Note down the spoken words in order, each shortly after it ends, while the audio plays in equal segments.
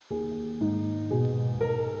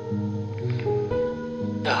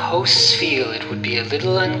The hosts feel it would be a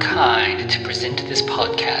little unkind to present this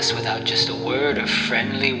podcast without just a word of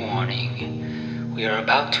friendly warning. We are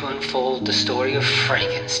about to unfold the story of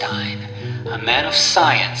Frankenstein, a man of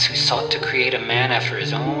science who sought to create a man after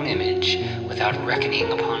his own image without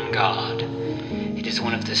reckoning upon God. It is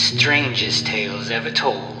one of the strangest tales ever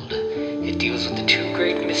told. It deals with the two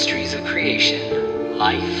great mysteries of creation,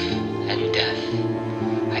 life and death.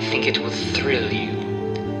 I think it will thrill you.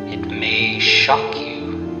 It may shock you.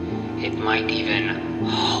 It might even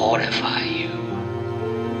horrify you.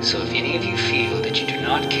 So if any of you feel that you do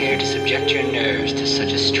not care to subject your nerves to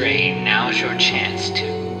such a strain, now's your chance to.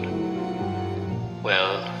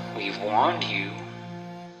 Well, we've warned you.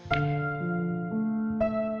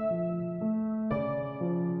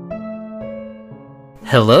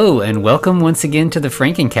 Hello, and welcome once again to the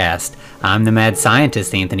Frankencast. I'm the mad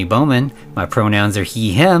scientist, Anthony Bowman. My pronouns are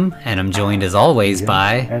he, him, and I'm joined as always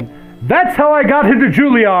by... And that's how I got into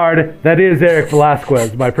Juilliard. That is Eric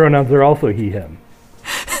Velasquez. My pronouns are also he, him.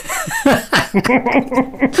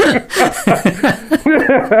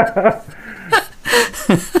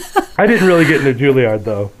 I didn't really get into Juilliard,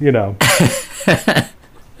 though, you know.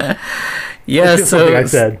 Yeah, it's just something I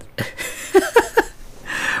said.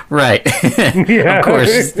 Right. Yeah. Of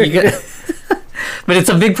course. But it's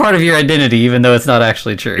a big part of your identity, even though it's not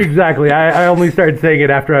actually true. Exactly. I only started saying it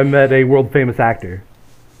after I met a world-famous actor.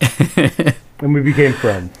 And we became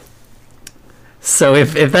friends. So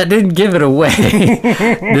if that didn't give it away,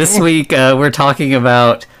 this week we're talking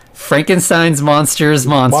about Frankenstein's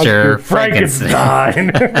monster,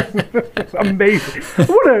 Frankenstein. Amazing.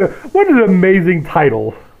 What an amazing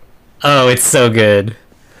title. Oh, it's so good.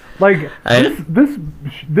 Like,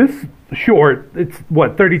 this short, it's,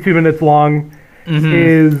 32 minutes long,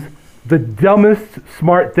 is the dumbest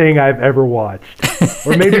smart thing I've ever watched.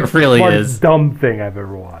 Or maybe it really is. Dumb thing I've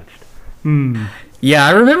ever watched. Yeah,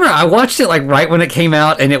 I remember I watched it like right when it came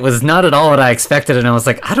out, and it was not at all what I expected, and I was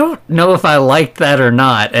like, I don't know if I liked that or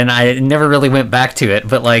not, and I never really went back to it,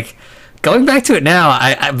 but like, going back to it now,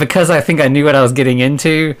 I because I think I knew what I was getting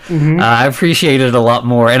into, I appreciate it a lot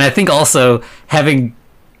more, and I think also having,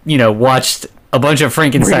 watched a bunch of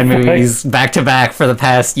Frankenstein movies back to back for the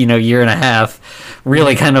past, year and a half,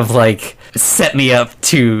 really kind of like set me up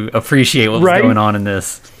to appreciate what was going on in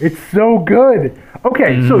this. It's so good.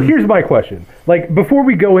 Okay, so here's my question. Like, before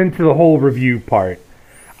we go into the whole review part,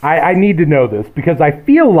 I need to know this because I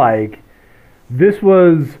feel like this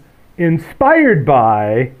was inspired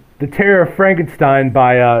by The Terror of Frankenstein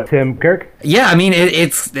by Tim Kirk. Yeah, I mean,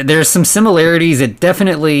 there's some similarities. It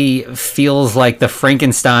definitely feels like the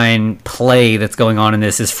Frankenstein play that's going on in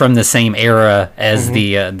this is from the same era as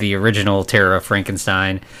the original Terror of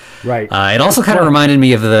Frankenstein. Right. It also kind of reminded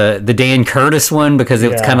me of the Dan Curtis one because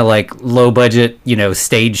it was kind of like low budget,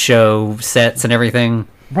 stage show sets and everything.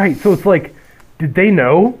 Right. So it's like, did they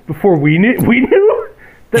know before we knew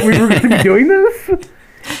that we were going to be doing this?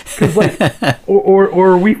 Because like, or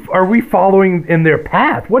are we following in their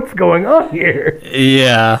path? What's going on here?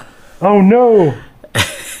 Yeah. Oh no.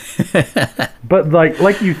 But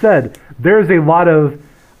like you said, there's a lot of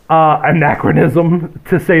anachronism,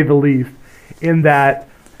 to say the least, in that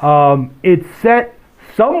it's set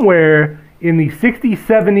somewhere in the 60s,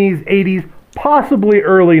 70s, 80s, possibly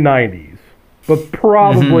early 90s, but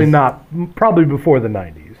probably not. Probably before the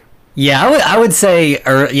 90s. Yeah, I would say,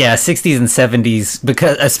 60s and 70s,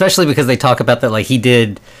 especially because they talk about that, like, he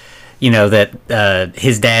did, that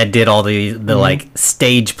his dad did all the like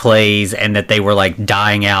stage plays, and that they were like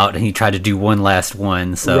dying out, and he tried to do one last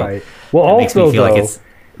one. So right. Well, also makes me feel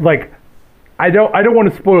like I don't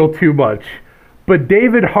want to spoil too much, but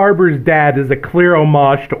David Harbour's dad is a clear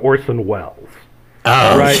homage to Orson Welles.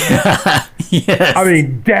 Oh, right. Yes. I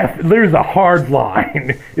mean, there's a hard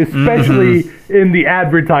line, especially in the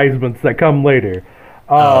advertisements that come later.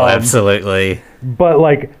 Absolutely. But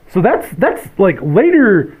like, so that's like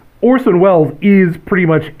later. Orson Welles is pretty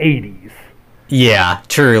much 80s. Yeah,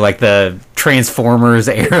 true. Like the Transformers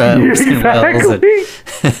era. Exactly.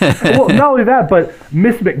 Well, not only that, but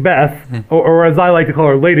Miss Macbeth, or as I like to call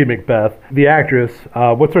her, Lady Macbeth, the actress.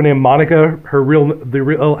 What's her name? Monica. The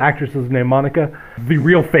real actress's name, Monica. The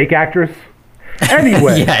real fake actress.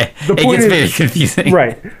 Anyway, the point gets very confusing.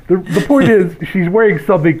 Right. The point is, she's wearing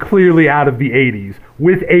something clearly out of the 80s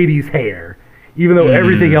with 80s hair, even though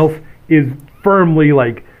everything else is firmly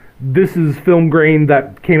like, this is film grain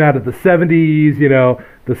that came out of the 70s,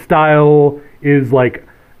 the style is like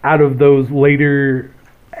out of those later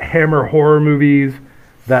Hammer horror movies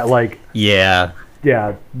that like... Yeah.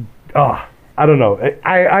 I don't know.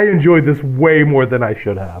 I enjoyed this way more than I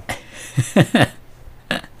should have.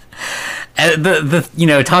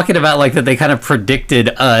 talking about like that they kind of predicted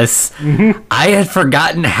us. I had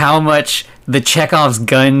forgotten how much the Chekhov's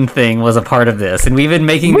gun thing was a part of this, and we've been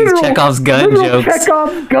making these Chekhov's gun jokes.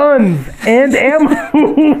 Chekhov's guns and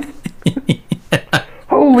ammo.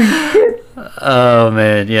 Holy shit! Oh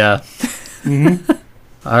man, yeah.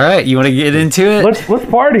 All right, you want to get into it? Let's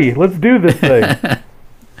party. Let's do this thing.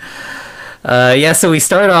 So we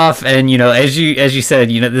start off, and as you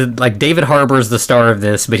said, like David Harbour's the star of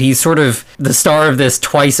this, but he's sort of the star of this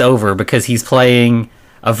twice over because he's playing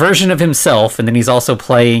a version of himself, and then he's also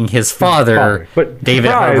playing his father, but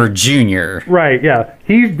David Harbour Jr. Right? Yeah,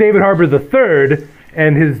 he's David Harbour the third,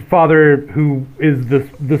 and his father, who is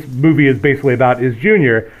this movie is basically about, is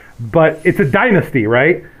Junior. But it's a dynasty,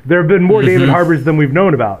 right? There have been more David Harbours than we've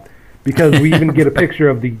known about, because we even get a picture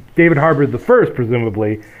of the David Harbour the first,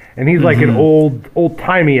 presumably, and he's like an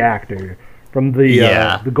old-timey actor from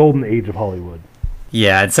the golden age of Hollywood.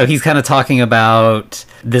 Yeah, and so he's kind of talking about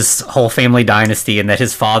this whole family dynasty, and that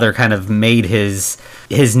his father kind of made his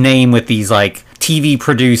name with these like TV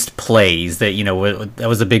produced plays that that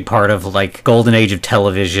was a big part of like golden age of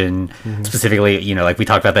television. Specifically, like we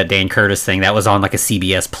talked about that Dan Curtis thing that was on like a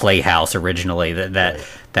CBS Playhouse originally,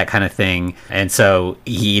 that kind of thing. And so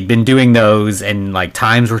he'd been doing those, and like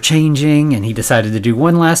times were changing, and he decided to do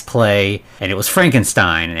one last play, and it was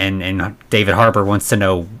Frankenstein. And David Harbour wants to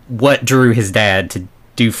know what drew his dad to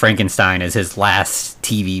do Frankenstein as his last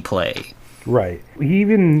TV play. Right. He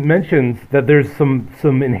even mentions that there's some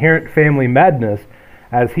inherent family madness,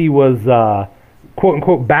 as he was quote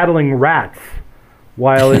unquote battling rats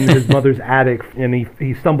while in his mother's attic, and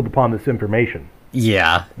he stumbled upon this information.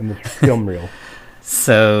 Yeah. In this film reel.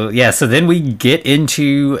 So then we get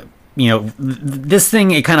into this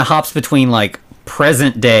thing. It kind of hops between like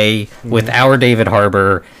present day with our David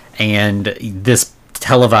Harbour and this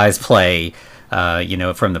televised play,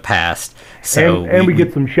 from the past. So and we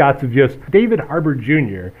get some shots of just David Harbour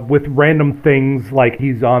Jr. with random things, like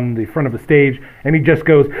he's on the front of a stage and he just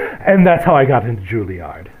goes, and that's how I got into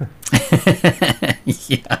Juilliard.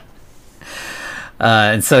 Yeah.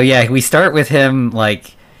 And so we start with him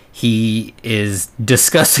like he is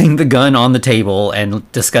discussing the gun on the table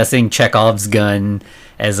and discussing Chekhov's gun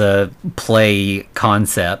as a play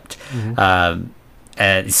concept.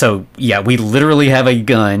 We literally have a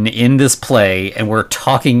gun in this play, and we're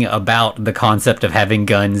talking about the concept of having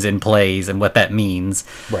guns in plays and what that means.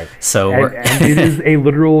 Right. So and it is a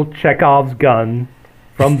literal Chekhov's gun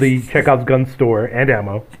from the Chekhov's gun store and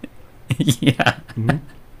ammo. Yeah.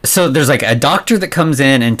 So there's like a doctor that comes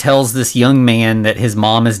in and tells this young man that his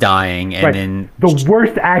mom is dying, and then the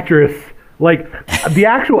worst actress, like the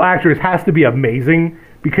actual actress, has to be amazing,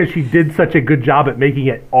 because she did such a good job at making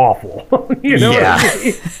it awful. Yeah. I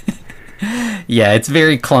mean? Yeah, it's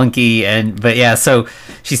very clunky, so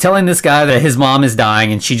she's telling this guy that his mom is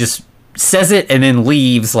dying, and she just says it and then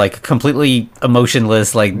leaves like completely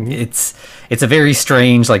emotionless. Like it's a very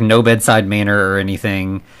strange, like no bedside manner or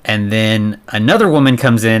anything. And then another woman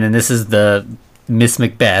comes in, and this is the Miss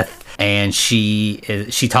Macbeth, and she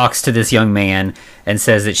talks to this young man and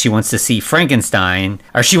says that she wants to see Frankenstein,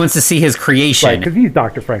 or she wants to see his creation. Right, because he's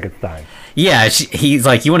Dr. Frankenstein. Yeah, he's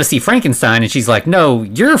like, you want to see Frankenstein? And she's like, no,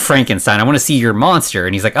 you're Frankenstein. I want to see your monster.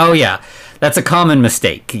 And he's like, oh yeah, that's a common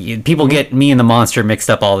mistake. People get me and the monster mixed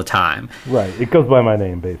up all the time. Right, it goes by my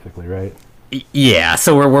name, basically, right? Yeah,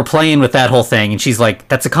 so we're playing with that whole thing, and she's like,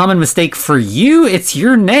 that's a common mistake for you? It's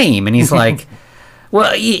your name. And he's like,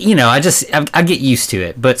 well, I get used to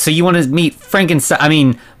it. But so you want to meet Frankenstein? I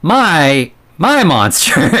mean, my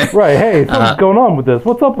monster. Right. Hey, what's going on with this?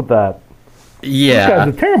 What's up with that? Yeah. This guy's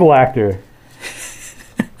a terrible actor.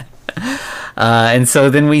 And so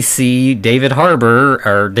then we see David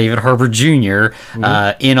Harbour Jr.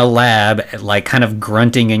 In a lab, like kind of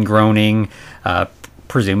grunting and groaning.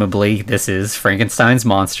 Presumably, this is Frankenstein's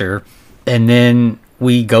monster. And then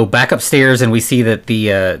we go back upstairs and we see that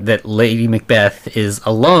that Lady Macbeth is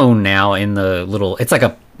alone now in the little. It's like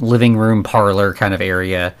a living room parlor kind of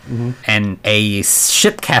area, and a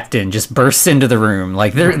ship captain just bursts into the room.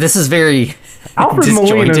 Like this is very Alfred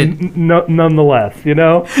disjointed. Molina, nonetheless,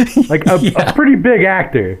 like a pretty big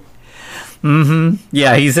actor.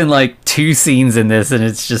 Yeah, he's in like 2 scenes in this, and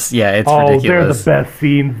it's just it's ridiculous. They're the best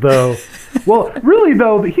scenes though. Well, really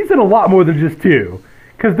though, he's in a lot more than just 2.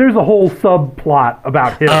 Because there's a whole subplot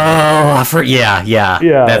about him. Oh, yeah,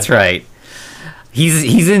 that's right.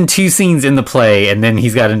 He's in 2 scenes in the play, and then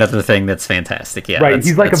he's got another thing that's fantastic. Yeah, right.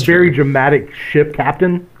 He's like a very dramatic ship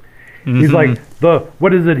captain. He's like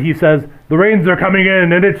what is it? He says the rains are coming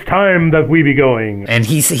in, and it's time that we be going. And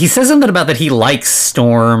he says something about that he likes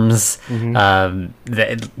storms.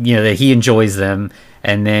 That he enjoys them.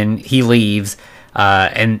 and then he leaves.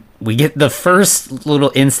 And we get the first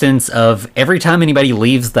little instance of every time anybody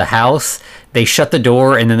leaves the house, they shut the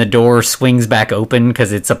door, and then the door swings back open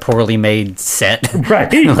because it's a poorly made set.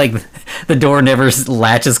 Right. Like, the door never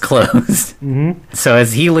latches closed. So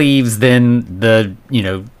as he leaves, then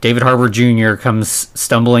David Harbour Jr. comes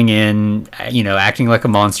stumbling in, acting like a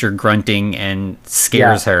monster, grunting, and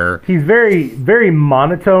scares her. He's very, very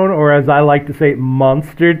monotone, or as I like to say,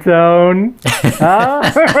 monster tone.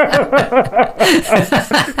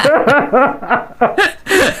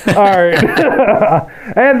 All right.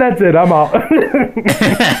 And that's it. I'm out.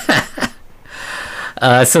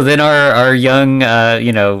 So then our young,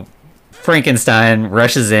 Frankenstein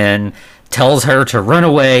rushes in, tells her to run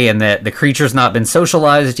away, and that the creature's not been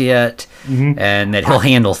socialized yet, and that he'll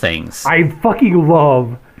handle things. I fucking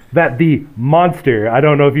love that the monster, I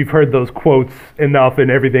don't know if you've heard those quotes enough in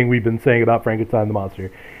everything we've been saying about Frankenstein the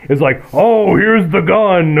monster, is like, oh, here's the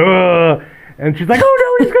gun. And she's like,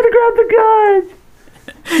 oh no, he's going to grab the gun.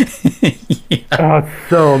 Yeah. Oh, it's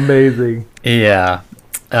so amazing. Yeah.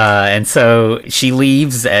 And so she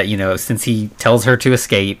leaves, since he tells her to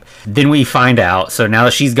escape. Then we find out. So now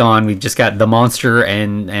that she's gone, we've just got the monster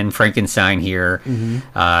and Frankenstein here.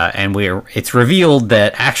 And it's revealed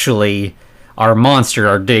that actually our monster,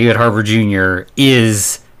 our David Harbour Jr.,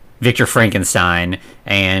 is Victor Frankenstein.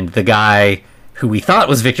 And the guy who we thought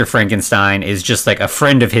was Victor Frankenstein is just like a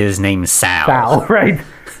friend of his named Sal. Sal, right?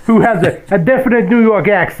 Who has a definite New York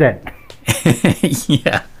accent.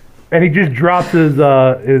 Yeah. And he just drops his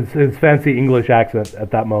fancy English accent at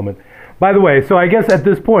that moment. By the way, so I guess at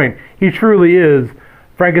this point, he truly is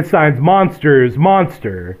Frankenstein's monster's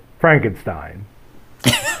monster, Frankenstein.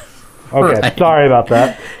 Okay, Right. Sorry about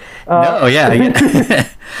that. No, yeah.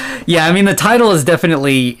 Yeah, I mean, the title is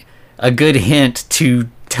definitely a good hint to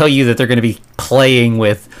tell you that they're going to be playing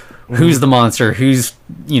with who's the monster, who's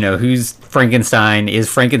Frankenstein, is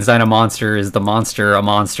Frankenstein a monster, is the monster a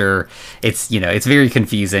monster. It's very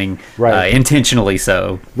confusing, Right. Intentionally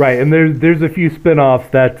so. Right, and there's a few spin-offs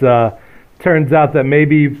that turns out that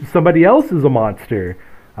maybe somebody else is a monster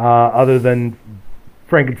other than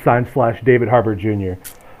Frankenstein / David Harbour Jr.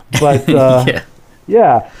 But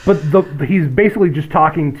yeah, but he's basically just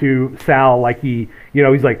talking to Sal like he's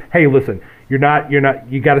like, hey, listen, you got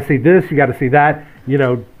to say this, you got to say that,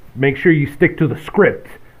 make sure you stick to the script.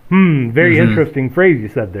 Very interesting phrase you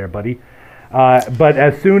said there, buddy. But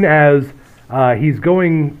as soon as he's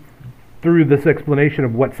going through this explanation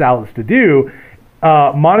of what Sal is to do,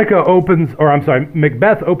 Macbeth opens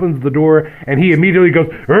the door, and he immediately goes,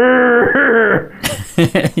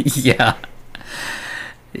 Yeah.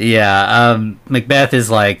 Yeah, Macbeth is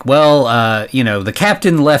like, well, the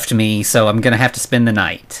captain left me, so I'm going to have to spend the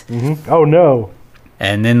night. Oh, no.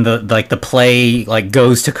 And then the play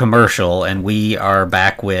goes to commercial, and we are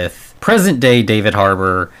back with present day David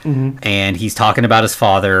Harbour, and he's talking about his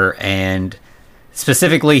father, and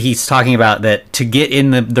specifically he's talking about that to get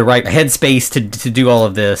in the right headspace to do all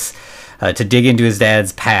of this, to dig into his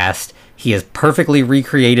dad's past, he has perfectly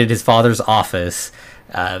recreated his father's office,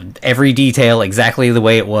 every detail exactly the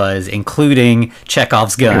way it was, including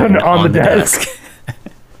Chekhov's gun on the desk.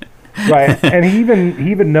 Right, and he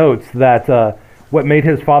even notes that what made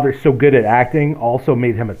his father so good at acting also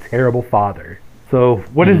made him a terrible father. So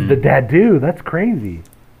what does the dad do? That's crazy.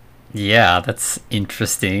 Yeah, that's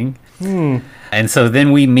interesting. And so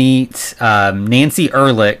then we meet Nancy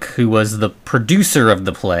Ehrlich, who was the producer of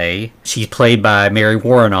the play. She's played by Mary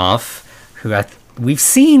Warrenoff, who we've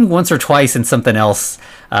seen once or twice in something else.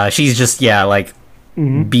 She's just,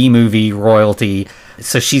 B-movie royalty.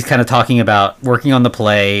 So she's kind of talking about working on the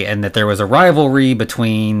play and that there was a rivalry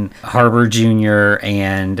between Harbour Jr.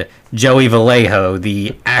 and Joey Vallejo,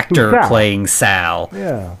 the actor playing Sal.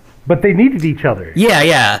 Yeah. But they needed each other.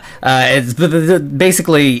 Yeah.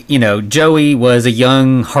 Basically, Joey was a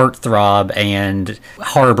young heartthrob, and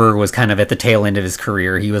Harbour was kind of at the tail end of his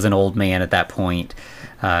career. He was an old man at that point,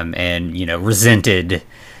 and resented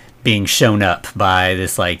being shown up by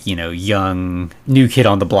this young new kid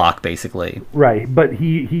on the block, basically. Right, but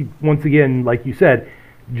he once again, like you said,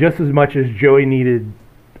 just as much as Joey needed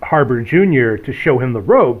Harbour Jr. to show him the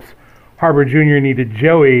ropes, Harbour Jr. needed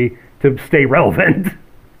Joey to stay relevant.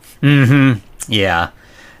 Yeah,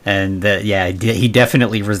 and he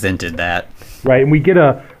definitely resented that. Right, and we get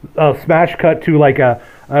a smash cut to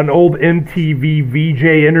an old MTV VJ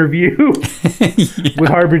interview with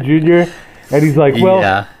Harbour Jr. And he's like,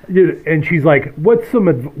 well, and she's like, what's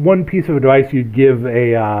one piece of advice you'd give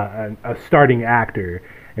a starting actor?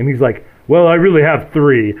 And he's like, well, I really have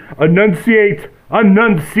 3. Enunciate,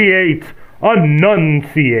 enunciate,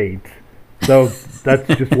 enunciate. So that's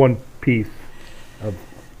just one piece of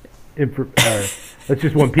That's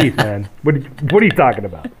just One Piece, man. What are you talking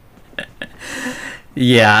about?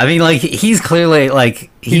 Yeah, I mean, like, he's clearly, like,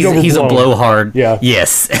 he's a blowhard. Yeah.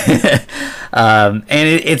 Yes. And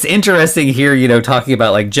it's interesting here, you know, talking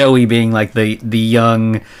about, like, Joey being, like, the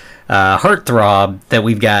young heartthrob that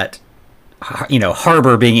we've got, you know,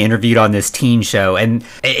 Harbor being interviewed on this teen show. And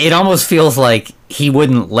it almost feels like he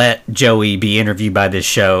wouldn't let Joey be interviewed by this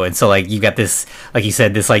show. And so, like, you got this, like you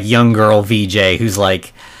said, this, like, young girl VJ who's,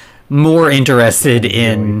 like, more interested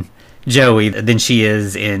in Joey than she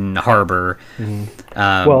is in Harbor. Mm-hmm.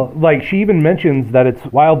 Well, like, she even mentions that it's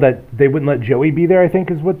wild that they wouldn't let Joey be there, I think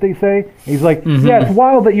is what they say. He's like, yeah, it's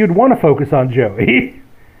wild that you'd want to focus on Joey.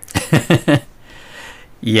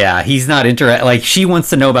 Yeah, he's not interested. Like, she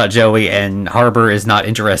wants to know about Joey, and Harbor is not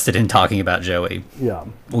interested in talking about Joey. Yeah.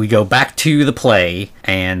 We go back to the play,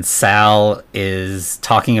 and Sal is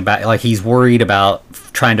talking about, like, he's worried about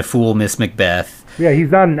trying to fool Miss Macbeth. Yeah,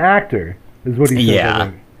 he's not an actor, is what he says.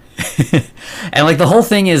 Yeah. And, like, the whole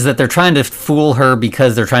thing is that they're trying to fool her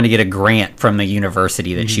because they're trying to get a grant from the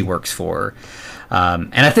university that she works for.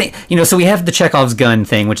 And I think, you know, so we have the Chekhov's gun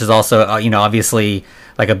thing, which is also, you know, obviously,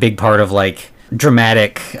 like, a big part of, like,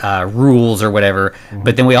 dramatic rules or whatever.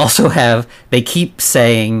 But then we also have, they keep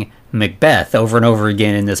saying Macbeth over and over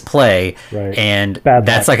again in this play. Right. And Bad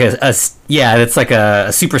that's luck. like that's like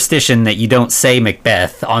a superstition that you don't say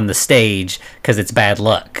Macbeth on the stage because it's bad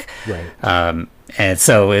luck. Right. And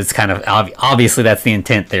so it's kind of obviously that's the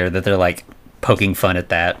intent there, that they're like poking fun at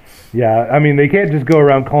that. Yeah, I mean, they can't just go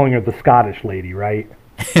around calling her the Scottish lady, right?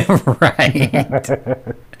 Right.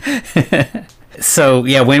 So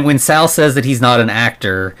yeah, when Sal says that he's not an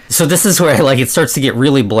actor, so this is where, like, it starts to get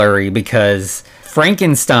really blurry, because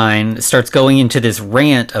Frankenstein starts going into this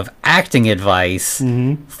rant of acting advice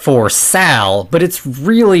for Sal, but it's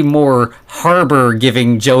really more Harbor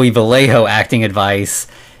giving Joey Vallejo acting advice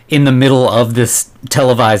in the middle of this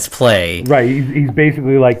televised play. Right, he's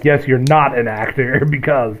basically like, yes, you're not an actor,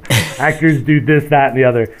 because actors do this, that, and the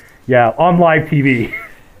other. Yeah, on live TV.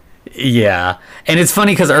 Yeah, and it's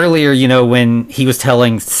funny because earlier, you know, when he was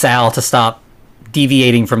telling Sal to stop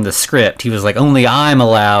deviating from the script, he was like, only I'm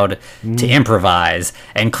allowed to improvise.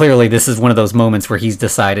 And clearly this is one of those moments where he's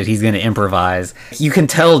decided he's going to improvise. You can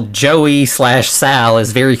tell Joey/Sal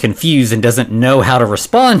is very confused and doesn't know how to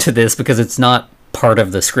respond to this because it's not part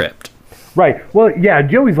of the script. Right. Well, yeah,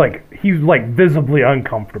 Joey's like, he's like visibly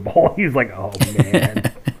uncomfortable. He's like, oh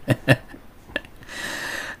man.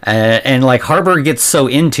 And like Harbor gets so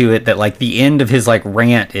into it that like the end of his like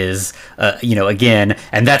rant is, you know, again,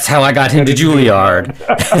 and that's how I got into Juilliard.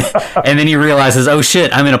 And then he realizes, oh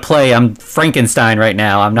shit, I'm in a play. I'm Frankenstein right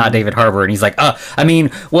now. I'm not David Harbour. And he's like, I mean,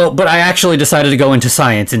 well, but I actually decided to go into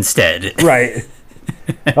science instead. Right.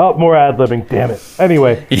 Oh, more ad-libbing, damn it.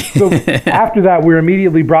 Anyway, so after that, we're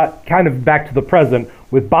immediately brought kind of back to the present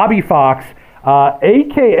with Bobby Fox,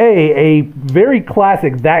 a.k.a. a very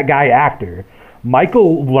classic That Guy actor,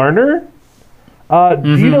 Michael Lerner.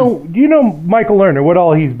 Do you know Michael Lerner? What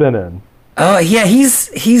all he's been in? Yeah,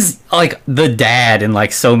 he's like the dad in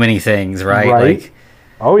like so many things, right? Like,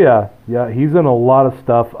 oh yeah, he's in a lot of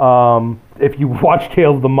stuff. If you watch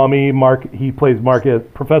Tales of the Mummy, he plays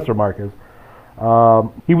Professor Marcus.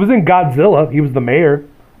 He was in Godzilla. He was the mayor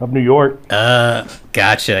of New York.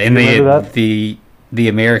 Gotcha. In the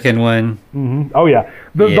American one. Mm-hmm. Oh yeah,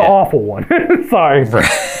 the awful one. Sorry.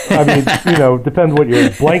 I mean, you know, depends what you're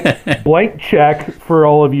blank check for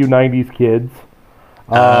all of you '90s kids.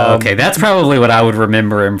 Okay, that's probably what I would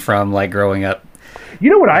remember him from, like growing up. You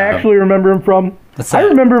know what I actually remember him from? I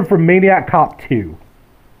remember him from Maniac Cop 2.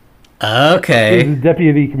 Okay. He was the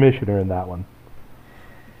deputy commissioner in that one.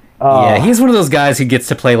 Yeah, he's one of those guys who gets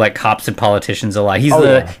to play like cops and politicians a lot.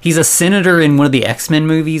 He's a senator in one of the X-Men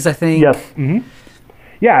movies, I think. Yes. Mm-hmm.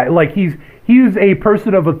 Yeah, like he's a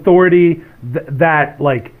person of authority that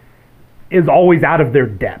like is always out of their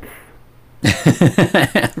depth.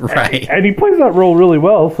 Right. And he plays that role really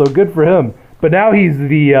well, so good for him. But now he's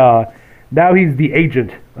the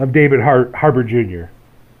agent of David Harbour Jr.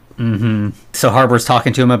 Mm-hmm. So Harbor's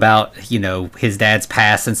talking to him about, you know, his dad's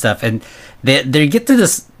past and stuff, and they get to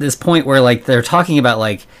this point where like they're talking about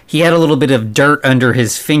like he had a little bit of dirt under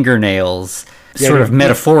his fingernails, sort of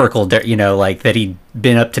metaphorical dirt, you know, like that he'd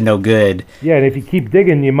been up to no good. Yeah, and if you keep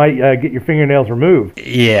digging, you might get your fingernails removed.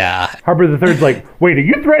 Yeah. Harbour the Third's like, wait, are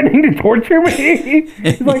you threatening to torture me?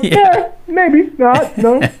 He's like, yeah, maybe not,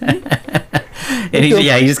 no. And he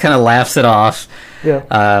just kind of laughs it off.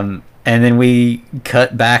 Yeah. And then we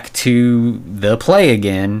cut back to the play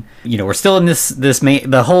again. You know, we're still in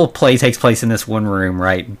the whole play takes place in this one room,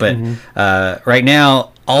 right? But right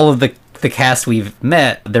now, all of the the cast we've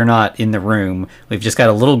met, they're not in the room. We've just got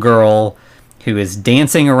a little girl who is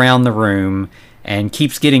dancing around the room and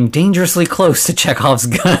keeps getting dangerously close to Chekhov's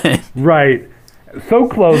gun. Right. So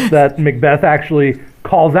close that Macbeth actually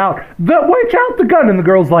calls out, "Watch out, the gun!" And the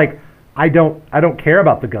girl's like, I don't care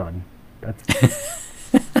about the gun.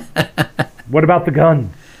 What about the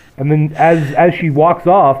gun? And then as she walks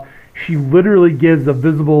off, she literally gives a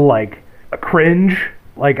visible, like, a cringe.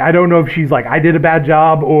 Like, I don't know if she's like, I did a bad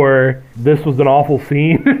job, or this was an awful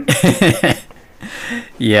scene.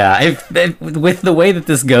 Yeah, with the way that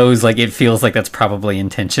this goes, like, it feels like that's probably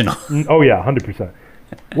intentional. Oh, yeah, 100%.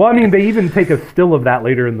 Well, I mean, they even take a still of that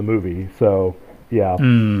later in the movie, so, yeah.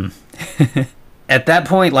 At that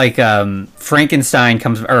point, like, Frankenstein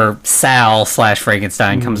comes, or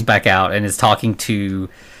Sal/Frankenstein comes back out and is talking to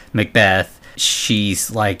Macbeth.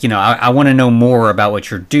 She's like, I want to know more about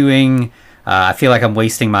what you're doing. I feel like I'm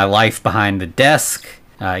wasting my life behind the desk.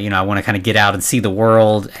 I want to kind of get out and see the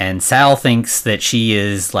world. And Sal thinks that she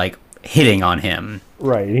is, like, hitting on him.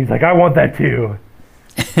 Right. And he's like, I want that too.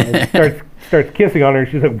 And starts kissing on her.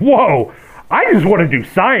 She's like, whoa, I just want to do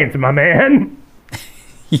science, my man.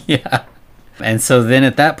 Yeah. And so then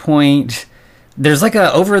at that point, there's like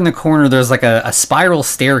over in the corner, there's like a spiral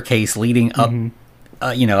staircase leading up,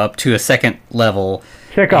 up to a second level.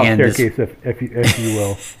 Chekhov's staircase, if you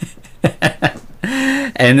will.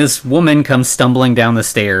 And this woman comes stumbling down the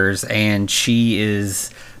stairs, and she is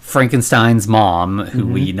Frankenstein's mom, who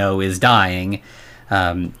we know is dying.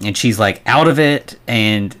 And she's like out of it,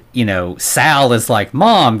 and Sal is like,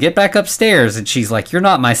 "Mom, get back upstairs," and she's like, "You're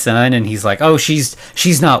not my son," and he's like, "Oh,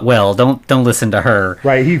 she's not well. Don't listen to her."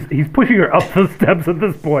 Right. He's pushing her up the steps at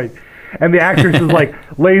this point, and the actress is like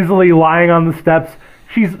lazily lying on the steps.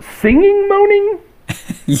 She's singing, moaning.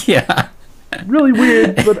 Yeah. Really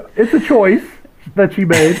weird, but it's a choice that she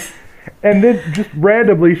made. And then just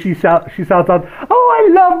randomly she shouts out, "Oh,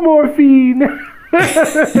 I love morphine."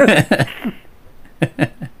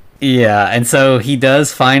 Yeah, and so he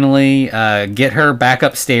does finally get her back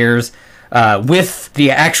upstairs with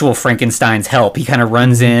the actual Frankenstein's help. He kind of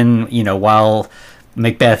runs in, while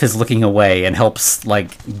Macbeth is looking away, and helps,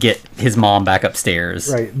 like, get his mom back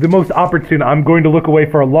upstairs. Right, the most opportune. I'm going to look away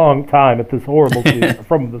for a long time at this horrible scene,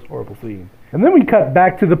 from this horrible scene. And then we cut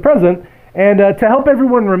back to the present, and to help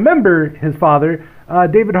everyone remember his father,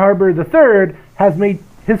 David Harbour III has made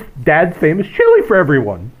his dad's famous chili for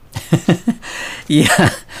everyone.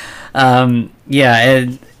 Yeah.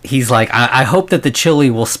 And he's like, I hope that the chili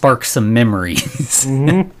will spark some memories.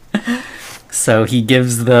 So he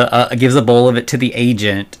gives a bowl of it to the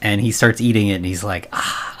agent, and he starts eating it, and he's like,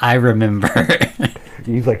 I remember.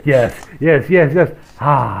 He's like, yes.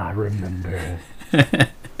 I remember.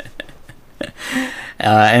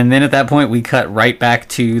 And then at that point, we cut right back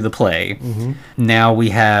to the play. Now we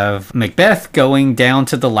have Macbeth going down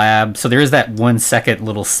to the lab. So there is that 1 second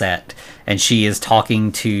little set, and she is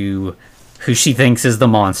talking to who she thinks is the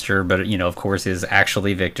monster, but, of course, is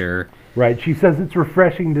actually Victor. Right. She says it's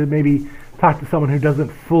refreshing to maybe talk to someone who doesn't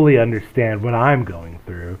fully understand what I'm going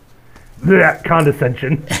through. That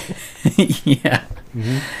condescension. Yeah.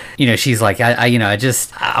 She's like,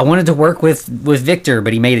 I wanted to work with Victor,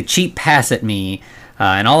 but he made a cheap pass at me.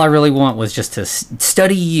 And all I really want was just to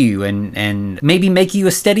study you and maybe make you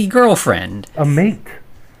a steady girlfriend. A mate.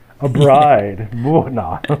 A bride.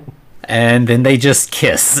 No. And then they just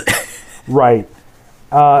kiss. Right.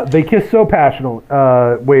 They kiss so passionately.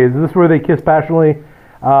 Wait, is this where they kiss passionately?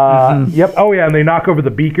 Yep. Oh, yeah, and they knock over the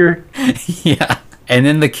beaker. Yeah. And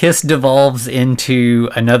then the kiss devolves into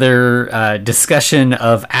another discussion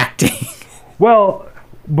of acting. Well,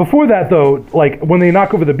 before that, though, like, when they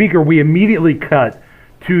knock over the beaker, we immediately cut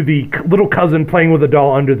to the little cousin playing with a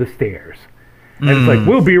doll under the stairs. And it's like,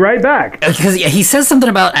 we'll be right back. Because he says something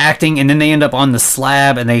about acting, and then they end up on the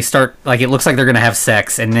slab, and they start, like, it looks like they're going to have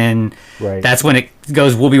sex, and then that's when it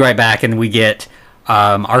goes, we'll be right back, and we get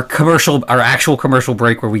our actual commercial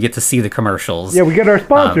break where we get to see the commercials. Yeah, we get our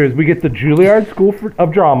sponsors. We get the Juilliard School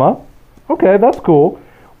of Drama. Okay, that's cool.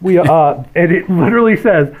 We and it literally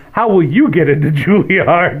says, "How will you get into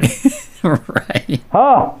Juilliard?" Right.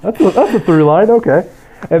 That's a through line. Okay.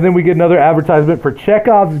 And then we get another advertisement for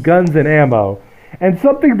Chekhov's Guns and Ammo. And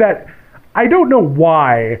something that I don't know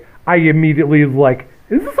why I immediately was like,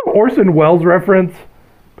 is this an Orson Welles reference?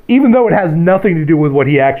 Even though it has nothing to do with what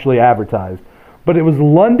he actually advertised. But it was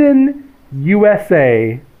London,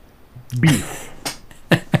 USA beef.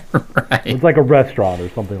 Right. It's like a restaurant or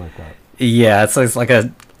something like that. Yeah, it's like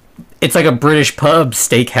a British pub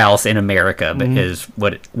steakhouse in America, but is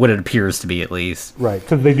what it appears to be, at least. Right,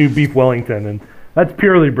 because they do beef Wellington, and that's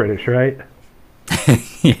purely British, right?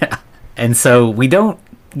 Yeah. And so we don't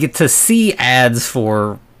get to see ads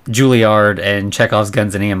for Juilliard and Chekhov's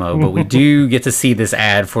Guns and Ammo, but we do get to see this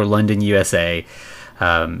ad for London, USA.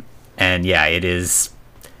 And yeah, it is,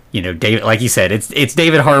 David, like you said, it's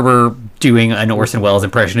David Harbour doing an Orson Welles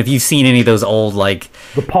impression. If you've seen any of those old, like...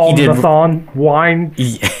 The Paul Masson wine?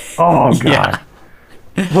 Yeah. Oh, God. Yeah.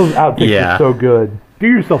 Those outtakes are so good. Do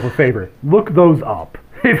yourself a favor. Look those up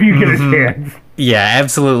if you get a chance. Yeah,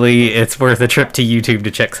 absolutely. It's worth a trip to YouTube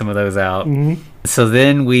to check some of those out. So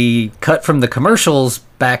then we cut from the commercials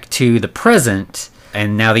back to the present,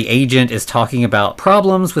 and now the agent is talking about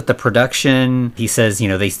problems with the production. He says,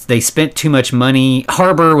 they spent too much money.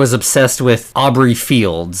 Harbour was obsessed with Aubrey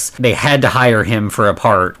Fields. They had to hire him for a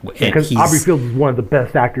part. Because Aubrey Fields is one of the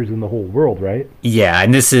best actors in the whole world, right? Yeah,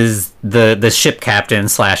 and this is the ship captain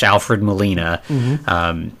 / Alfred Molina.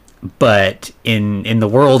 But in the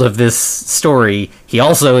world of this story, he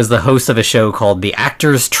also is the host of a show called The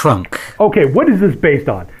Actor's Trunk. Okay, what is this based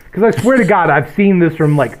on? Because I swear to God, I've seen this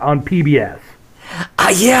from on PBS.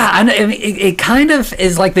 Yeah, I mean, it kind of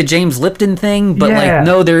is like the James Lipton thing, but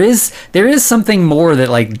no, there is something more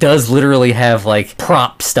that does literally have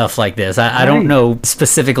prop stuff like this. I don't know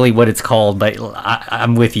specifically what it's called, but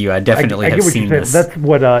I'm with you. I definitely have seen this. That's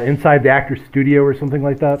what Inside the Actor's Studio or something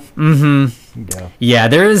like that. Yeah,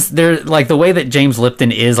 there's the way that James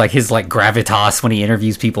Lipton is, his gravitas when he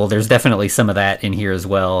interviews people. There's definitely some of that in here as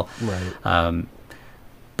well. Right.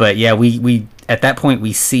 But yeah, we at that point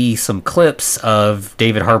we see some clips of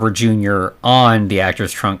David Harbour Jr. on the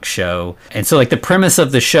Actor's Trunk show. And so the premise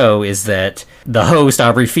of the show is that the host,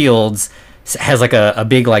 Aubrey Fields, has a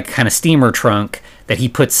big kind of steamer trunk that he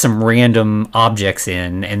puts some random objects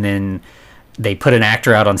in, and then they put an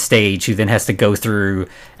actor out on stage who then has to go through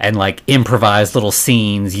and improvise little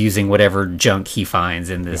scenes using whatever junk he finds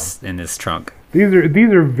in this trunk. These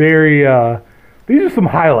are very these are some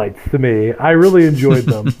highlights to me. I really enjoyed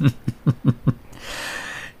them.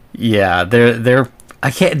 Yeah, they're.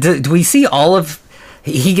 I can't. Do we see all of?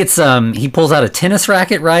 He gets he pulls out a tennis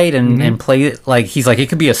racket, right, and play it he's it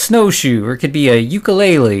could be a snowshoe, or it could be a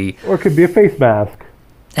ukulele, or it could be a face mask.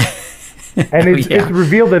 And it's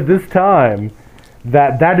revealed at this time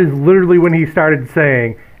that is literally when he started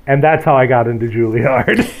saying, "And that's how I got into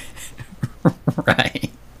Juilliard."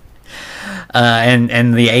 Right.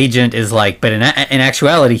 And the agent is but in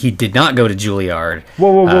actuality, he did not go to Juilliard.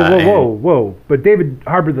 Whoa. But David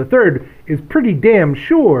Harbour III is pretty damn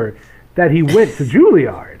sure that he went to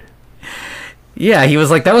Juilliard. Yeah, he was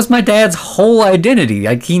that was my dad's whole identity.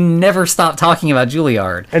 He never stopped talking about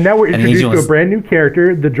Juilliard. And now we're introduced to a brand new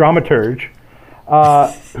character, the dramaturge,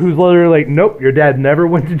 who's literally nope, your dad never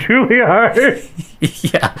went to Juilliard.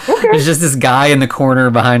 Yeah. Okay. There's just this guy in the corner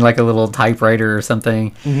behind a little typewriter or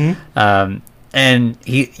something. And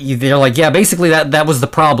they're yeah, basically that was the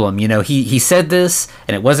problem. He said this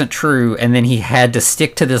and it wasn't true, and then he had to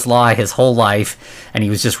stick to this lie his whole life, and he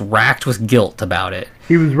was just racked with guilt about it.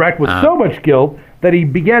 He was racked with so much guilt that he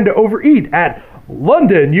began to overeat at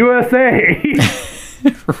London, USA.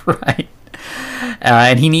 Right.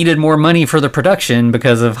 And he needed more money for the production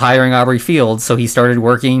because of hiring Aubrey Fields, so he started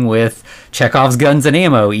working with Chekhov's Guns and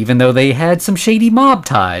Ammo, even though they had some shady mob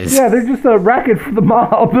ties. Yeah, they're just a racket for the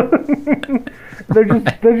mob. They're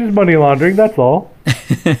just money laundering, that's all.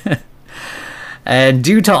 And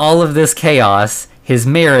due to all of this chaos, his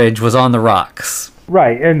marriage was on the rocks.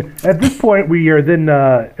 Right, and at this point we are then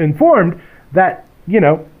informed that,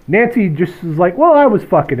 Nancy just was well, I was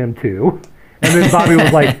fucking him too. And then Bobby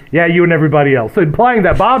was yeah, you and everybody else. So implying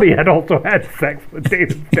that Bobby had also had sex with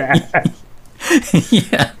David's dad.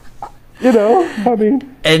 Yeah. I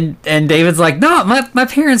mean. And David's no, my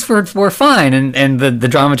parents were fine. And the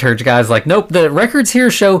dramaturge guy's nope, the records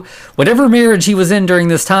here show whatever marriage he was in during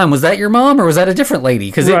this time. Was that your mom, or was that a different lady?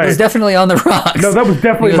 Because it was definitely on the rocks. No, that was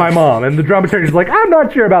definitely my mom. And the dramaturge is I'm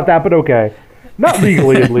not sure about that, but okay. Not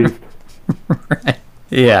legally, at least. Right.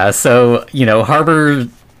 Yeah, so, Harbour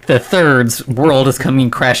the Third's world is coming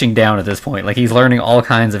crashing down at this point. He's learning all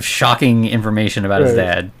kinds of shocking information about his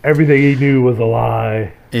dad. Everything he knew was a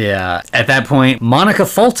lie. Yeah. At that point, Monica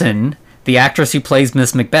Fulton, the actress who plays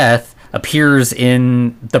Miss Macbeth, appears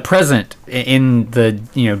in the present, in the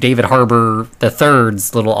David Harbour the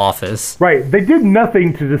Third's little office. Right. They did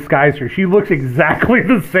nothing to disguise her. She looks exactly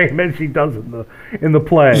the same as she does in the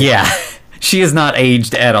play. Yeah. She is not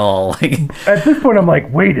aged at all. At this point,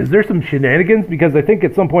 I'm wait, is there some shenanigans? Because I think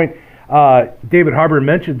at some point, David Harbour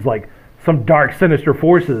mentions some dark, sinister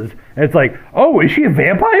forces, and it's oh, is she a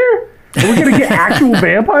vampire? Are we gonna get actual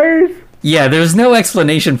vampires? Yeah, there's no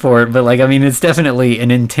explanation for it, but it's definitely an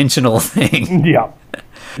intentional thing. Yeah.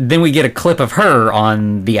 Then we get a clip of her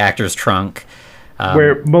on the Actor's Trunk,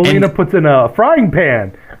 Where Melina puts in a frying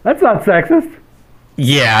pan. That's not sexist.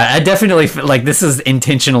 Yeah, I definitely feel like this is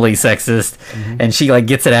intentionally sexist. And she like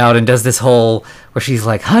gets it out and does this whole where she's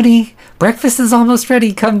like, honey, breakfast is almost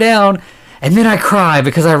ready, come down. And then I cry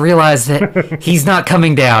because I realize that he's not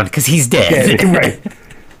coming down because he's dead. Yeah, right.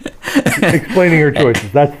 Explaining her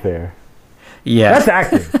choices, that's fair. Yeah. That's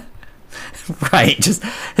acting. Right, just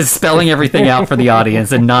spelling everything out for the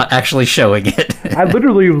audience and not actually showing it. I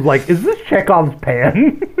literally was like, is this Chekhov's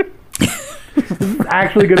pen? Is this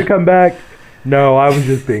actually going to come back? No, I was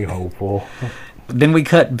just being hopeful. Then we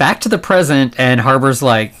cut back to the present, and Harbor's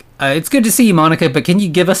like, it's good to see you, Monica, but can you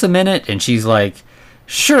give us a minute? And she's like,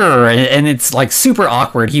 sure. And it's like super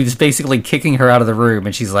awkward. He was basically kicking her out of the room,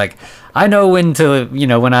 and she's like, I know when to,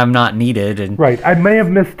 when I'm not needed. And right, I may have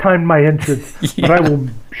mistimed my entrance, yeah. But I will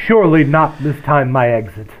surely not mistime my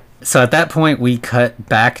exit. So at that point, we cut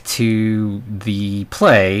back to the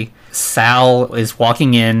play. Sal is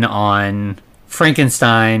walking in on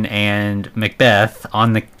Frankenstein and Macbeth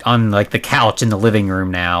on the couch in the living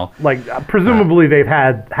room now. Like presumably they've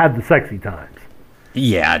had the sexy times.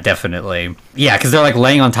 Yeah, definitely. Yeah, because they're like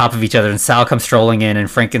laying on top of each other, and Sal comes strolling in, and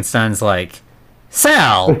Frankenstein's like,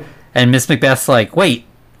 Sal, and Miss Macbeth's like, wait,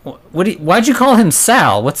 why'd you call him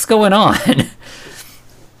Sal? What's going on?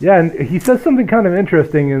 Yeah, and he says something kind of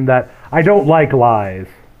interesting in that I don't like lies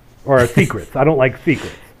or secrets. I don't like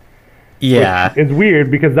secrets. Yeah. It's weird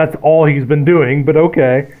because that's all he's been doing, but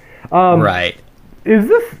okay. Right.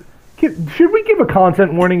 Should we give a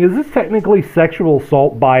content warning? Is this technically sexual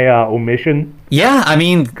assault by omission? Yeah, I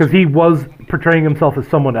mean... Because he was portraying himself as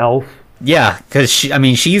someone else. Yeah, because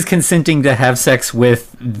she's consenting to have sex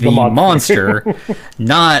with the monster,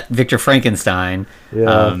 not Victor Frankenstein.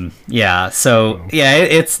 Yeah. So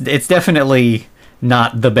it's definitely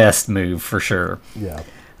not the best move for sure. Yeah.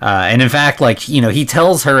 And in fact, like, he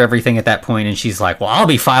tells her everything at that point, and she's like, well, I'll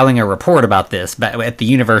be filing a report about this at the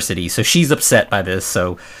university. So she's upset by this.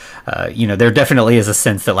 So, there definitely is a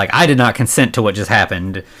sense that, like, I did not consent to what just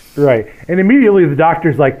happened. Right. And immediately the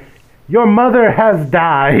doctor's like, your mother has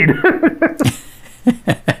died.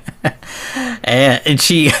 And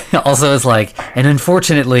she also is like, and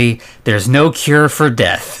unfortunately, there's no cure for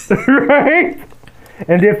death. Right?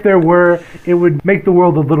 And if there were, it would make the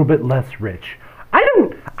world a little bit less rich. I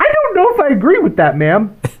don't know if I agree with that,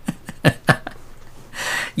 ma'am.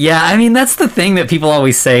 Yeah, I mean, that's the thing that people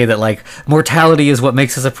always say, that, like, mortality is what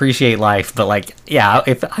makes us appreciate life. But, like, yeah,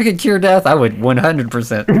 if I could cure death, I would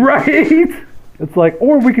 100%. Right? It's like,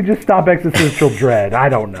 or we could just stop existential dread. I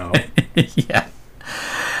don't know. Yeah.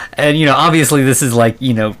 And, obviously this is, like,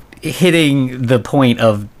 hitting the point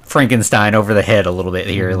of Frankenstein over the head a little bit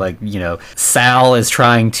here. Like, Sal is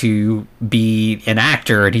trying to be an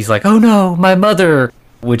actor, and he's like, oh no, my mother.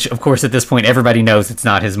 Which, of course, at this point, everybody knows it's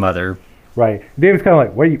not his mother. Right. David's kind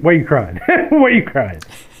of like, why are you crying? Why are you crying?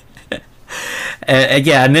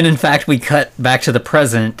 Yeah, and then, in fact, we cut back to the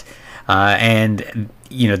present, and,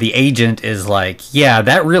 the agent is like, yeah,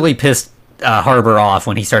 that really pissed Harbor off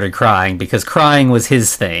when he started crying, because crying was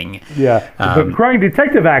his thing. Yeah, the crying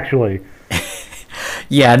detective, actually.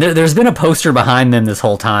 Yeah, there's been a poster behind them this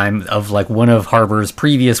whole time of, like, one of Harbor's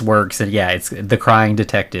previous works, and yeah, it's The Crying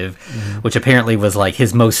Detective, which apparently was, like,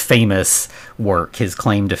 his most famous work, his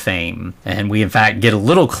claim to fame. And we, in fact, get a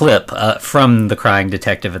little clip from The Crying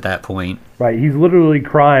Detective at that point. Right, he's literally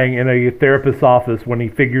crying in a therapist's office when he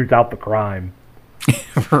figures out the crime.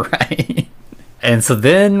 Right. And so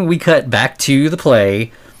then we cut back to the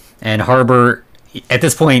play, and Harbor, at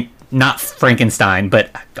this point, not Frankenstein, but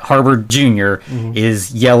Harbor Jr.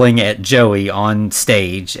 is yelling at Joey on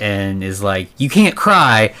stage and is like, you can't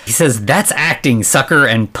cry. He says, that's acting, sucker,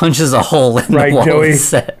 and punches a hole in the wall of the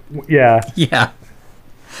set. Yeah. Yeah.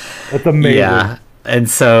 That's amazing. Yeah. And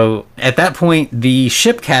so at that point, the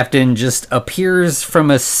ship captain just appears from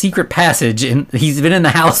a secret passage, and he's been in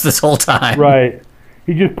the house this whole time. Right.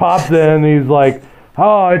 He just pops in and he's like,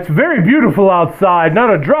 oh, it's very beautiful outside.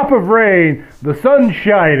 Not a drop of rain. The sun's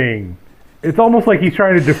shining. It's almost like he's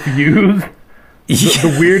trying to diffuse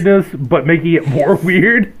the weirdness, but making it more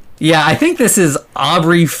weird. Yeah, I think this is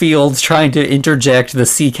Aubrey Fields trying to interject the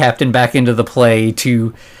sea captain back into the play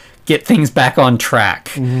to get things back on track,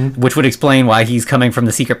 which would explain why he's coming from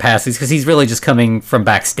the secret passage, because he's really just coming from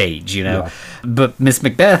backstage, Yeah. But Miss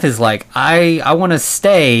Macbeth is like, I want to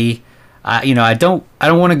stay. I don't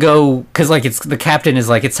want to go, because, like, it's the captain is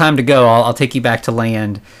like, it's time to go. I'll take you back to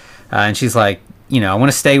land. And she's like, I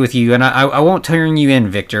want to stay with you, and I won't turn you in,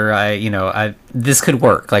 Victor. This could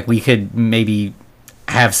work. Like, we could maybe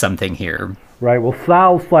have something here. Right. Well,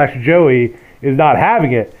 Sal/Joey is not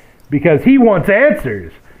having it because he wants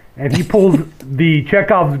answers, and he pulls the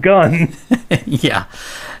Chekhov's gun Yeah.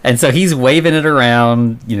 And so he's waving it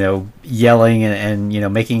around, yelling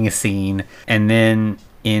and making a scene. And then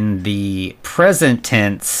in the present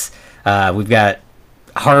tense, we've got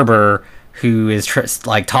Harbor, who is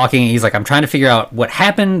talking. He's like, I'm trying to figure out what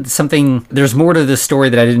happened. There's more to this story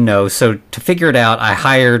that I didn't know. So to figure it out, I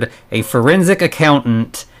hired a forensic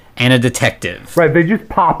accountant and a detective. Right, they just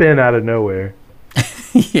pop in out of nowhere.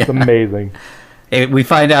 Yeah. It's amazing. We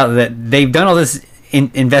find out that they've done all this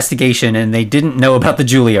investigation and they didn't know about the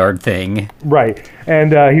Juilliard thing. Right.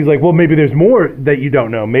 And he's like, well, maybe there's more that you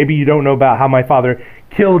don't know. Maybe you don't know about how my father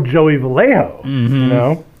killed Joey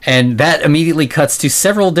Vallejo, And that immediately cuts to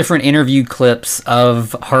several different interview clips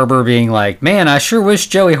of Harbor being like, man, I sure wish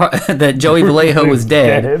that Joey Vallejo was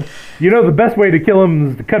dead. The best way to kill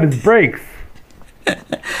him is to cut his brakes.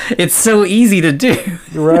 It's so easy to do.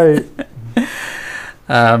 Right.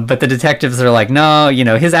 But the detectives are like, no,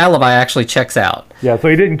 his alibi actually checks out. Yeah, so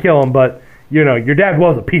he didn't kill him, but, your dad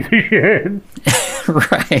was a piece of shit.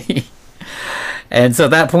 Right. And so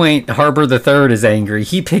at that point, Harbor the Third is angry.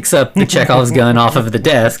 He picks up the Chekhov's gun off of the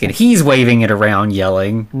desk, and he's waving it around,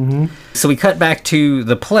 yelling. Mm-hmm. So we cut back to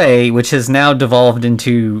the play, which has now devolved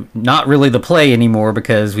into not really the play anymore,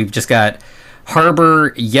 because we've just got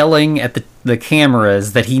Harbor yelling at the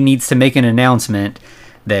cameras that he needs to make an announcement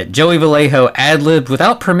that Joey Vallejo ad-libbed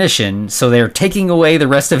without permission, so they're taking away the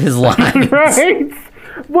rest of his lines. Right?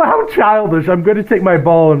 Well, how childish. I'm going to take my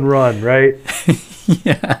ball and run, right?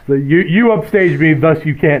 Yeah. So you upstage me, thus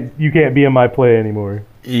you can't be in my play anymore.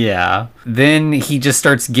 Yeah. Then he just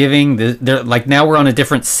starts giving they're like, now we're on a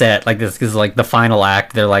different set. Like this is like the final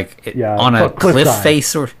act. They're like on a cliff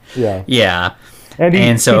face or yeah.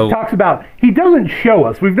 And so he talks about, he doesn't show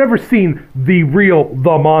us. We've never seen the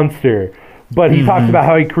monster, but he talks about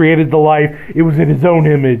how he created the life. It was in his own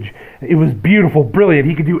image. It was beautiful, brilliant.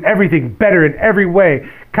 He could do everything better in every way.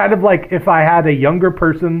 Kind of like if I had a younger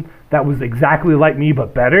person that was exactly like me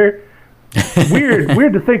but better.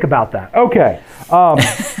 Weird to think about that. Okay.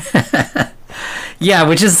 Yeah,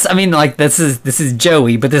 which is, this is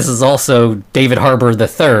Joey, but this is also David Harbour the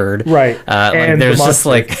Third. Right. And there's just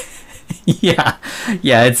yeah,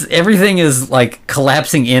 it's everything is like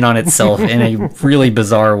collapsing in on itself in a really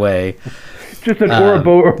bizarre way. Just an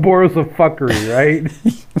Ouroboros of fuckery, right?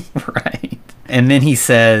 Right. And then he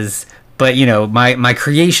says, but my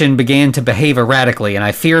creation began to behave erratically, and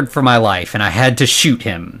I feared for my life, and I had to shoot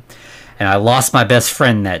him, and I lost my best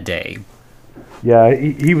friend that day. Yeah,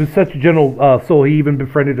 he was such a gentle soul. He even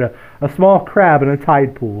befriended a small crab in a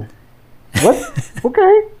tide pool. What?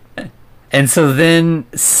 Okay. And so then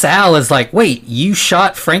Sal is like, wait, you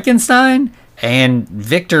shot Frankenstein? And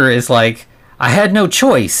Victor is like, I had no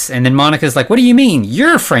choice. And then Monica's like, what do you mean?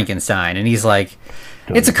 You're Frankenstein. And he's like,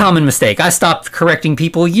 it's a common mistake. I stopped correcting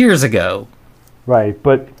people years ago. Right,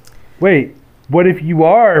 but wait, what if you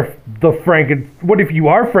are Frankenstein?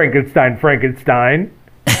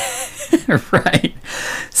 Right.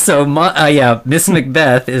 So, Miss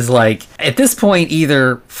Macbeth is like, at this point,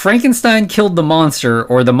 either Frankenstein killed the monster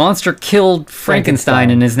or the monster killed Frankenstein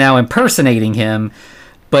and is now impersonating him.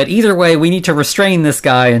 But either way, we need to restrain this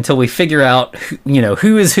guy until we figure out,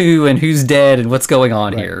 who is who and who's dead and what's going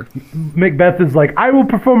on here. Macbeth is like, I will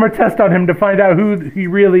perform a test on him to find out who he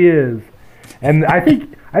really is. And I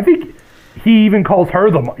think he even calls her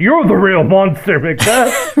you're the real monster,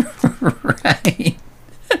 Macbeth. Right.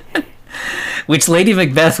 Which Lady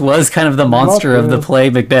Macbeth was kind of the monster of the play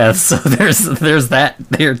Macbeth, so there's that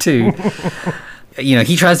there too.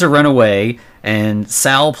 He tries to run away, and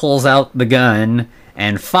Sal pulls out the gun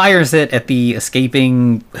and fires it at the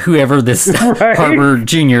escaping whoever this right. Harbour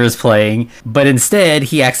Jr. is playing, but instead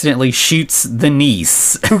he accidentally shoots the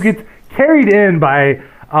niece. Who gets carried in by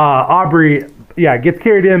Aubrey. Yeah, gets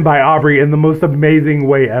carried in by Aubrey in the most amazing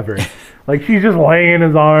way ever. Like, she's just laying in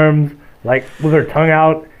his arms, like, with her tongue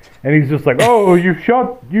out, and he's just like, oh, you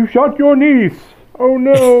shot your niece. Oh,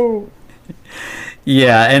 no.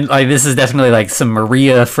 Yeah, and this is definitely some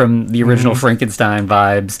Maria from the original Frankenstein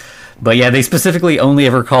vibes. But yeah, they specifically only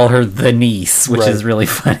ever call her the niece, which is really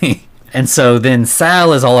funny. And so then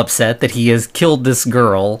Sal is all upset that he has killed this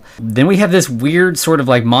girl. Then we have this weird sort of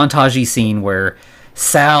montage-y scene where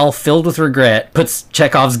Sal, filled with regret, puts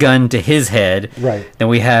Chekhov's gun to his head. Right. Then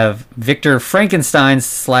we have Victor Frankenstein /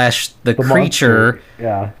 the creature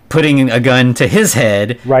putting a gun to his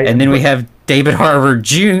head. Right. And then we have David Harbour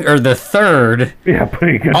Jr. the Third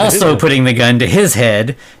putting the gun to his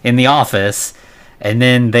head in the office. And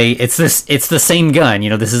then it's the same gun.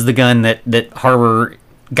 This is the gun that Harbour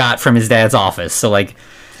got from his dad's office. So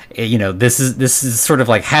this is sort of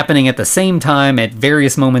happening at the same time at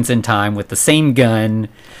various moments in time with the same gun.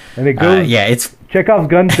 And it goes. Chekhov's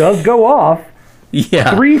gun does go off,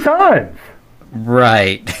 Yeah. 3 times.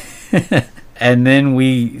 Right. And then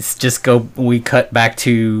we cut back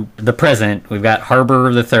to the present. We've got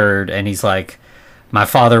Harbor the Third, and he's like, my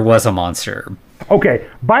father was a monster. Okay,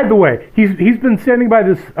 by the way, he's been standing by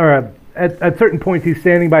this, at certain points he's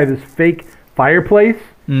standing by this fake fireplace,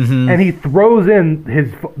 and he throws in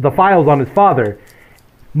the files on his father.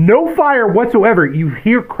 No fire whatsoever. You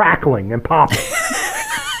hear crackling and popping.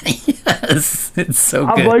 Yes, it's so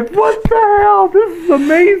good. I'm like, what the hell? This is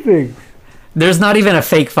amazing. There's not even a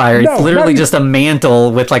fake fire. No, it's literally just a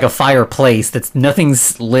mantle with like a fireplace that's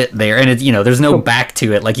nothing's lit there, and it's there's no back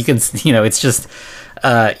to it. Like you can it's just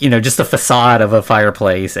just a facade of a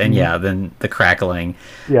fireplace, and then the crackling.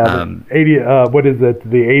 Yeah, what is it?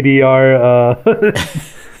 The ADR.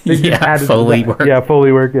 Foley work. Yeah,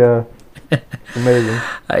 Foley work. Yeah, amazing.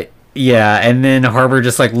 And then Harbor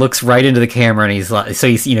just like looks right into the camera, and he's like,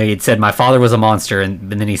 he'd said my father was a monster,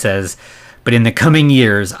 and then he says, but in the coming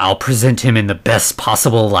years, I'll present him in the best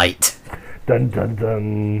possible light. Dun, dun,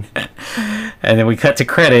 dun. And then we cut to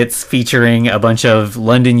credits featuring a bunch of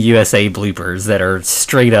London, USA bloopers that are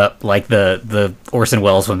straight up like the Orson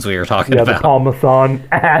Welles ones we were talking about. Yeah, the Parmesan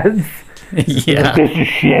ads. Yeah. This is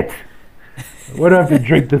shit. Why do I have to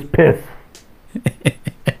drink this piss?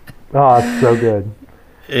 Oh, it's so good.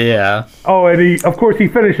 Yeah. Oh, and he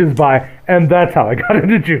finishes by, and that's how I got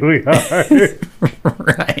into Juilliard.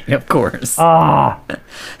 Right, of course. You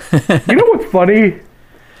know what's funny?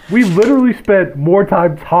 We literally spent more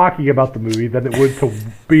time talking about the movie than it would to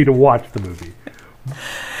watch the movie.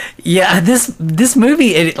 Yeah, this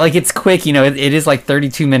movie, it's quick, it is like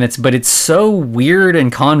 32 minutes, but it's so weird and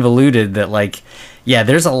convoluted that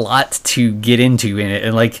there's a lot to get into in it.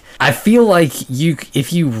 And I feel like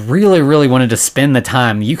if you really, really wanted to spend the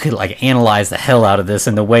time, you could analyze the hell out of this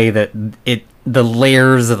in the way that the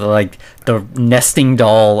layers of the nesting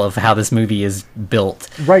doll of how this movie is built.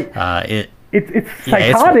 Right. It's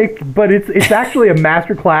psychotic, but it's actually a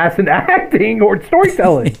masterclass in acting or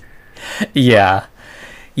storytelling. Yeah.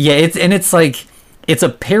 Yeah, it's a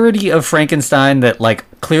parody of Frankenstein that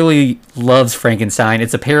clearly loves Frankenstein.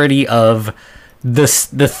 It's a parody of the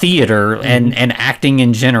theater and acting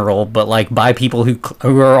in general, but by people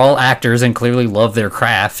who are all actors and clearly love their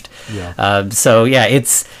craft. Yeah.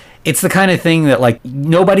 It's the kind of thing that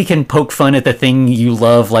nobody can poke fun at the thing you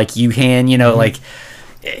love like you can,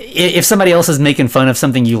 if somebody else is making fun of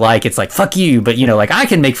something you like, it's fuck you, but I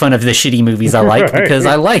can make fun of the shitty movies I like because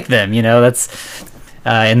I like them, that's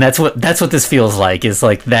and that's what this feels like, is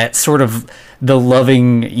that sort of the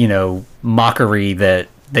loving, mockery that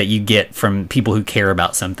you get from people who care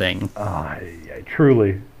about something.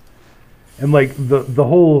 Truly. And the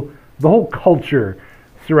whole culture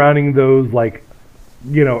surrounding those late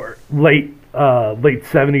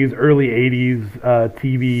 70s, early 80s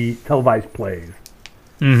TV televised plays.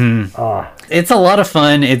 It's a lot of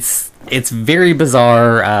fun. It's very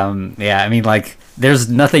bizarre. There's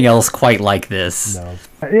nothing else quite like this. No.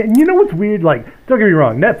 And you know what's weird? Don't get me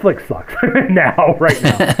wrong, Netflix sucks right now.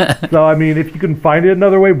 So, if you can find it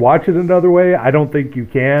another way, watch it another way. I don't think you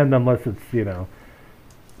can unless it's,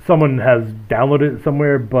 someone has downloaded it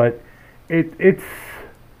somewhere, but it's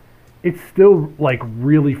still,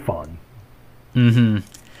 really fun. Mm-hmm.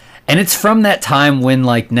 And it's from that time when,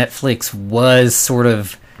 Netflix was sort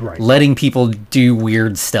of letting people do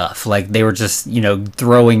weird stuff. They were just,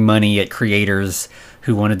 throwing money at creators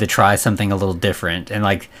who wanted to try something a little different.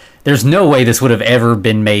 And, there's no way this would have ever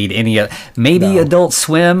been made maybe Adult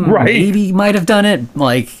Swim maybe might have done it,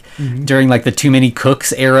 during, the Too Many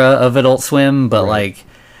Cooks era of Adult Swim. But,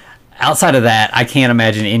 outside of that, I can't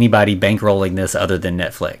imagine anybody bankrolling this other than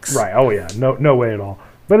Netflix. Right. Oh, yeah. No way at all.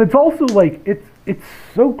 But it's also, it's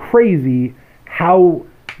so crazy how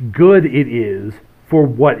good it is for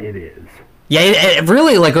what it is. Yeah, it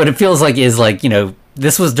really, what it feels like is,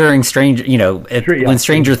 this was during when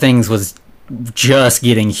Stranger Things was just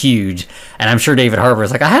getting huge, and I'm sure David Harbour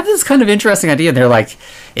is I have this kind of interesting idea, and they're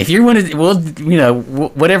if you want to, we'll,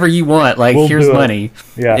 whatever you want, here's money.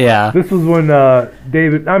 Yeah. This was when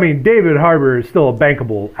David Harbour is still a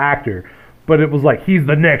bankable actor, but it was he's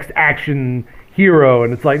the next action hero,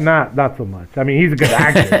 and it's not so much. He's a good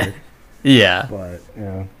actor. Yeah. But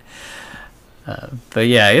yeah. But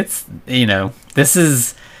yeah, it's this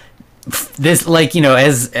as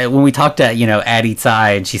when we talked to Addie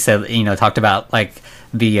Tsai, she said talked about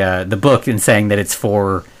the book and saying that it's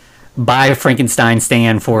by Frankenstein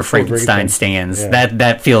stan for Frankenstein stans. Yeah.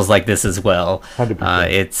 That feels like this as well.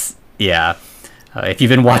 100%. If you've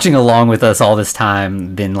been watching along with us all this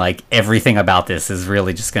time, then everything about this is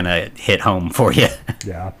really just gonna hit home for you.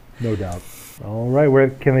 Yeah, no doubt. All right, where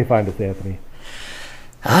can they find us, Anthony?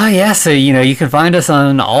 Yeah, so, you can find us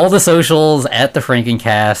on all the socials at the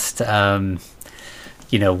Frankencast.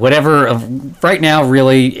 Whatever. Right now,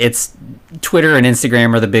 really, it's Twitter and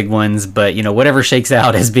Instagram are the big ones, but, whatever shakes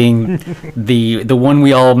out as being the one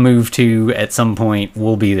we all move to at some point,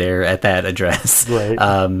 will be there at that address. Right.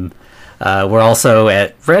 We're also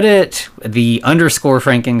at Reddit, the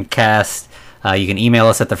 _Frankencast. You can email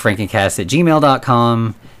us at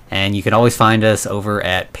thefrankencast@gmail.com. And you can always find us over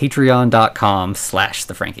at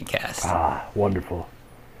patreon.com/thefrankencast. Ah, wonderful.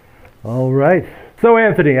 All right. So,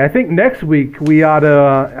 Anthony, I think next week we ought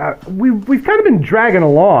to... we've kind of been dragging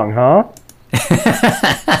along, huh?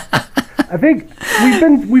 I think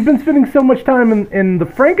we've been spending so much time in the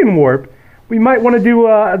Frankenwarp, we might want to do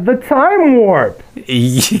the Time Warp.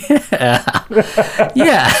 Yeah.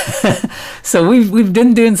 Yeah. So we've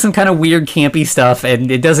been doing some kind of weird campy stuff,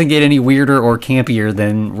 and it doesn't get any weirder or campier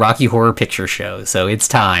than Rocky Horror Picture Show. So it's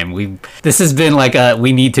time. This has been like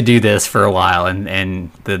we need to do this for a while,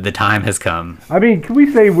 and the time has come. I mean, can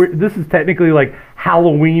we say this is technically like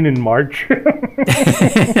Halloween in March?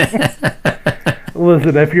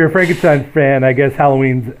 Listen, if you're a Frankenstein fan, I guess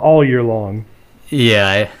Halloween's all year long.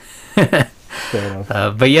 Yeah.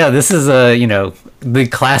 But yeah, this is the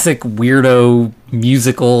classic weirdo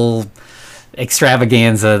musical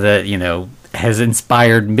extravaganza that has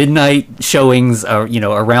inspired midnight showings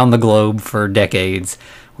around the globe for decades.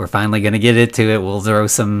 We're finally going to get into it. We'll throw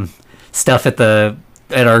some stuff at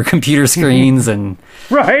our computer screens and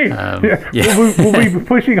right. Yeah. Will we be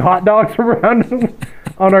pushing hot dogs around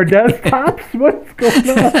on our desktops? What's going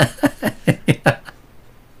on? Yeah.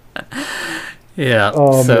 Yeah.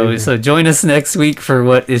 Oh, so join us next week for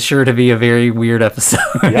what is sure to be a very weird episode.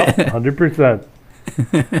 Yep, 100%.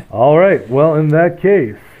 All right. Well, in that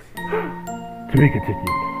case, to be continued.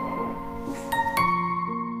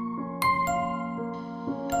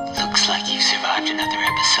 Looks like you survived another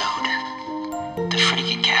episode. The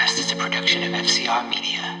Frankencast is a production of FCR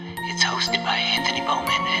Media. It's hosted by Anthony Bowman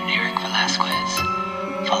and Eric Velasquez.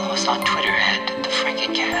 Follow us on Twitter at The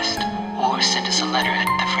Frankencast, or send us a letter at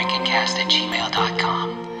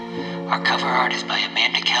thefrankencast@gmail.com. Our cover art is by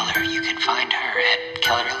Amanda Keller. You can find her at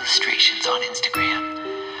Keller Illustrations on Instagram.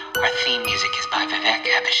 Our theme music is by Vivek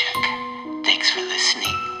Abhishek. Thanks for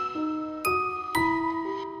listening.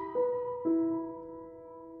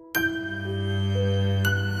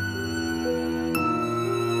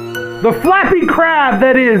 The flappy crab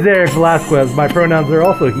that is Eric Velasquez. My pronouns are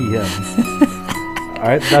also he, him. All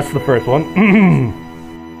right, that's the first one.